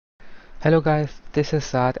Hello guys, this is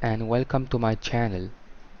Saad and welcome to my channel.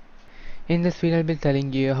 In this video I'll be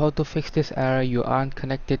telling you how to fix this error you aren't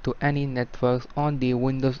connected to any networks on the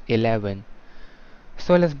Windows 11.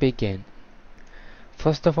 So let's begin.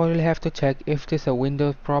 First of all, you'll have to check if this is a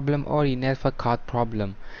Windows problem or a network card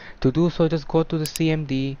problem. To do so, just go to the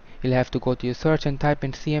CMD. You'll have to go to your search and type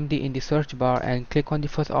in CMD in the search bar and click on the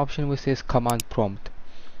first option which says command prompt.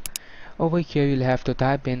 Over here you'll have to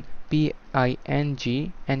type in ping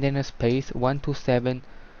and then a space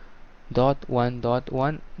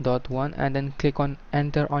 127.1.1.1 and then click on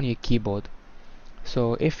enter on your keyboard.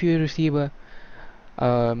 So if you receive a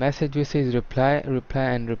message which says reply or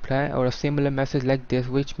a similar message like this,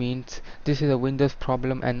 which means this is a Windows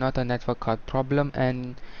problem and not a network card problem,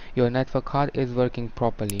 and your network card is working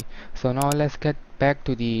properly. So now let's get back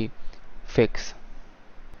to the fix.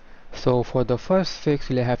 So for the first fix,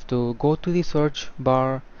 you'll have to go to the search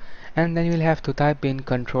bar and then you'll have to type in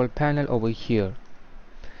control panel over here.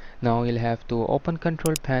 Now you'll have to open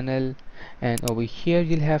control panel and over here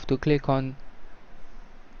you'll have to click on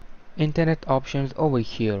internet options over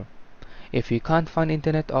here. If you can't find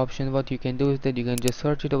internet options, what you can do is that you can just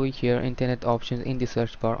search it over here, internet options, in the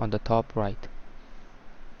search bar on the top right.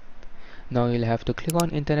 Now you'll have to click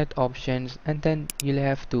on internet options and then you'll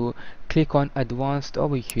have to click on advanced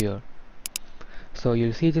over here. So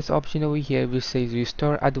you'll see this option over here which says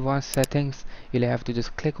restore advanced settings. You'll have to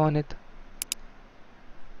just click on it,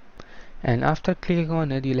 and after clicking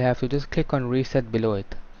on it you'll have to just click on reset below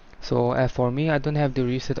it. So as for me, I don't have the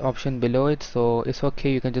reset option below it, so it's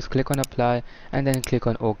okay. You can just click on apply and then click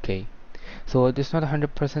on OK. So it's not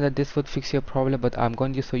 100% that this would fix your problem, but I'm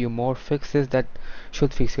going to show you more fixes that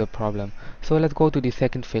should fix your problem. So let's go to the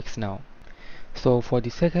second fix now. So for the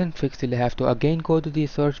second fix, you'll have to again go to the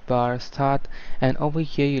search bar, start, and over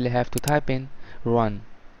here you'll have to type in run.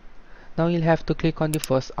 Now you'll have to click on the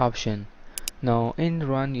first option. Now in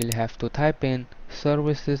run you'll have to type in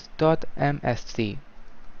services.msc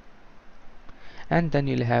and then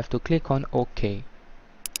you'll have to click on OK.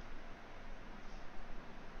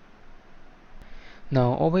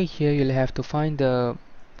 Now over here you'll have to find the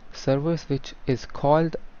service which is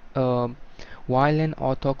called Wifi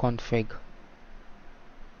autoconfig.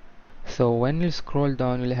 So when you scroll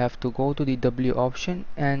down you'll have to go to the W option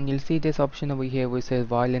and you'll see this option over here which says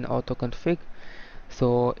Wifi autoconfig.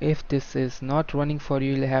 So if this is not running for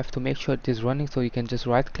you, you'll have to make sure it is running, so you can just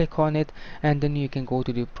right click on it and then you can go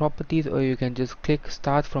to the properties, or you can just click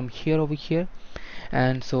start from here over here.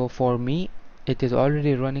 And so for me it is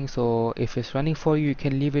already running, so if it's running for you, you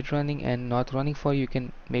can leave it running, and not running for you, you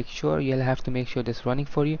can make sure, you'll have to make sure it's running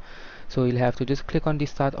for you. So you'll have to just click on the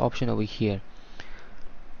start option over here.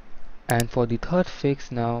 And for the third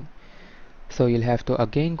fix now, so you'll have to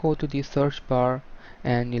again go to the search bar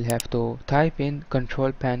and you'll have to type in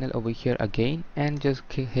control panel over here again and just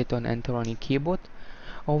hit on enter on your keyboard.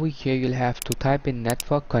 Over here you'll have to type in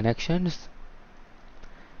network connections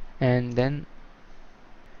and then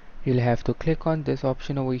you'll have to click on this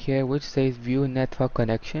option over here which says view network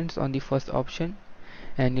connections on the first option,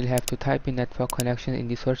 and you'll have to type in network connection in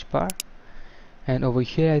the search bar. And over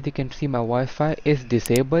here as you can see my Wi-Fi is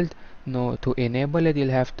disabled. Now to enable it you'll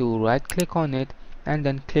have to right click on it and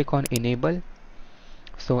then click on enable.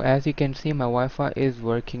 So as you can see my Wi-Fi is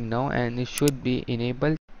working now and it should be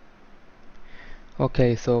enabled.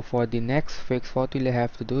 Okay, so for the next fix, what you'll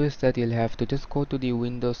have to do is that you'll have to just go to the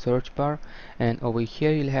Windows search bar and over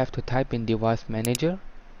here you'll have to type in device manager.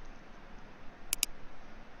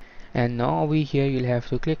 And now over here you'll have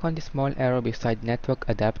to click on the small arrow beside network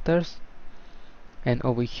adapters, and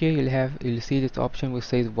over here you'll see this option which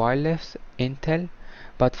says wireless Intel,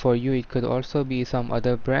 but for you it could also be some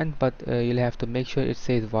other brand, but you'll have to make sure it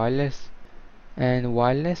says wireless and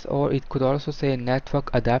wireless, or it could also say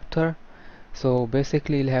network adapter. So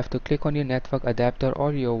basically you'll have to click on your network adapter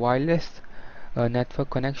or your wireless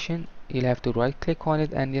network connection. You'll have to right click on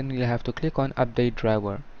it and then you'll have to click on update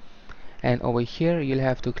driver, and over here you'll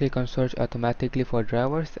have to click on search automatically for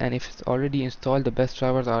drivers, and if it's already installed, the best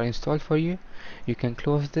drivers are installed for you, you can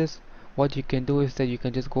close this. What you can do is that you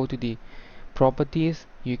can just go to the properties,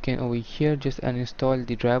 you can over here just uninstall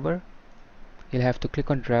the driver. You'll have to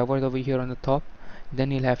click on drivers over here on the top,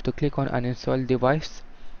 then you'll have to click on uninstall device.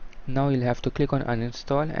 Now you'll have to click on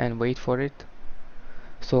uninstall and wait for it.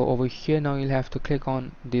 So over here now you'll have to click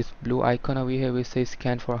on this blue icon over here which says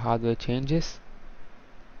scan for hardware changes,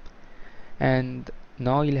 and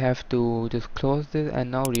now you'll have to just close this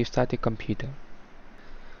and now restart the computer.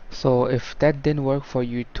 So if that didn't work for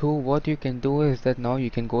you too, what you can do is that now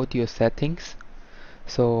you can go to your settings.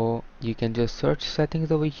 So you can just search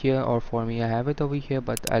settings over here, or for me I have it over here,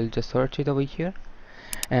 but I'll just search it over here,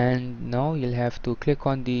 And now you'll have to click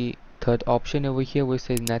on the third option over here which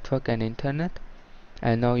says network and internet,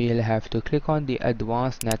 and now you'll have to click on the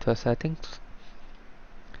advanced network settings.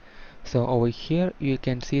 So over here you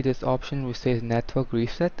can see this option which says network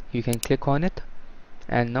reset. You can click on it,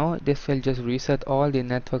 and now this will just reset all the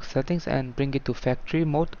network settings and bring it to factory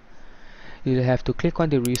mode. You'll have to click on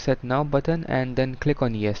the reset now button and then click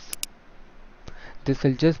on yes. This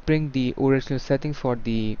will just bring the original settings for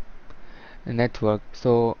the network.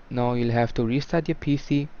 So now you'll have to restart your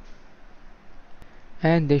PC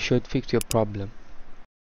and they should fix your problem.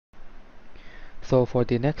 So for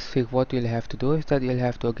the next fix, what you'll have to do is that you'll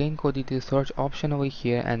have to again go to the search option over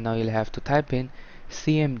here, and now you'll have to type in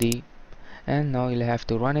CMD, and now you'll have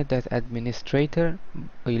to run it as administrator.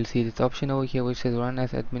 You'll see this option over here which says run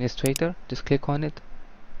as administrator. Just click on it,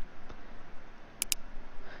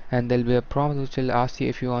 and there'll be a prompt which will ask you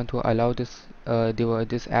if you want to allow this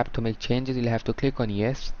app to make changes. You'll have to click on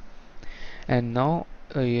yes, and now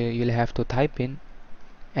you'll have to type in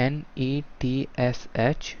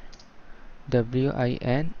NETSH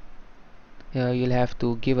WIN. You'll have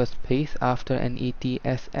to give a space after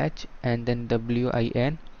NETSH and then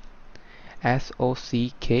WIN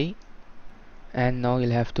SOCK, and now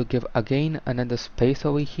you'll have to give again another space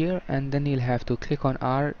over here, and then you'll have to click on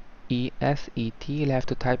RESET. You'll have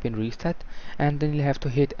to type in reset, and then you'll have to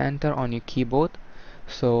hit enter on your keyboard.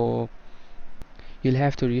 So you'll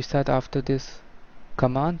have to restart after this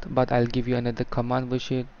command, but I'll give you another command which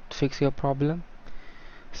should fix your problem.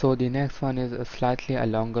 So the next one is a slightly a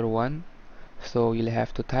longer one, so you'll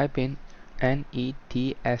have to type in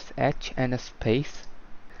NETSH and a space,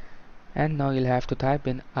 and now you'll have to type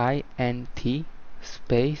in INT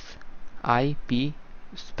space IP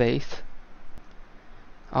space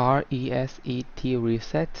RESET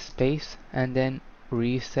reset space, and then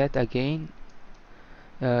reset again,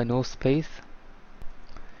 no space,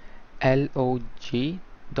 log.txt.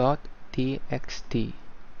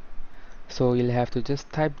 So you'll have to just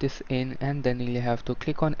type this in, and then you'll have to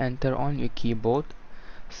click on enter on your keyboard.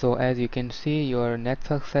 So as you can see, your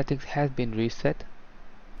network settings has been reset,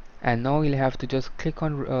 and now you'll have to just click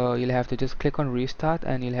on restart,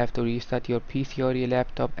 and you'll have to restart your PC or your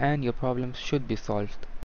laptop, and your problems should be solved.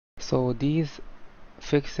 So these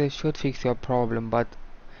fixes should fix your problem, but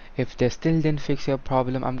if they still didn't fix your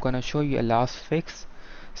problem, I'm gonna show you a last fix.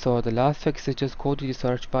 So the last fix is just go to the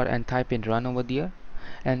search bar and type in run over there,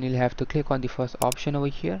 and you'll have to click on the first option over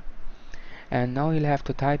here, and now you'll have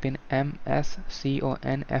to type in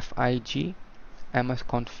msconfig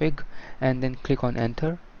msconfig, and then click on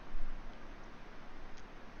enter.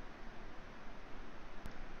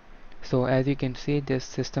 So as you can see, this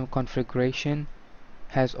system configuration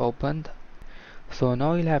has opened. So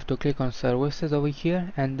now you'll have to click on services over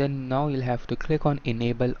here, and then now you'll have to click on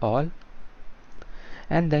enable all,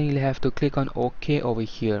 and then you'll have to click on OK over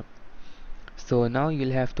here. So now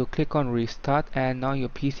you'll have to click on restart, and now your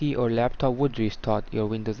PC or laptop would restart, your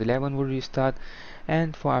Windows 11 would restart.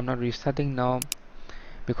 And I'm not restarting now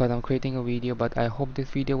because I'm creating a video, but I hope this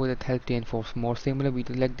video would have helped you, and for more similar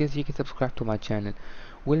videos like this you can subscribe to my channel.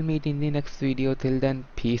 We'll meet in the next video. Till then,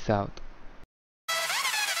 peace out.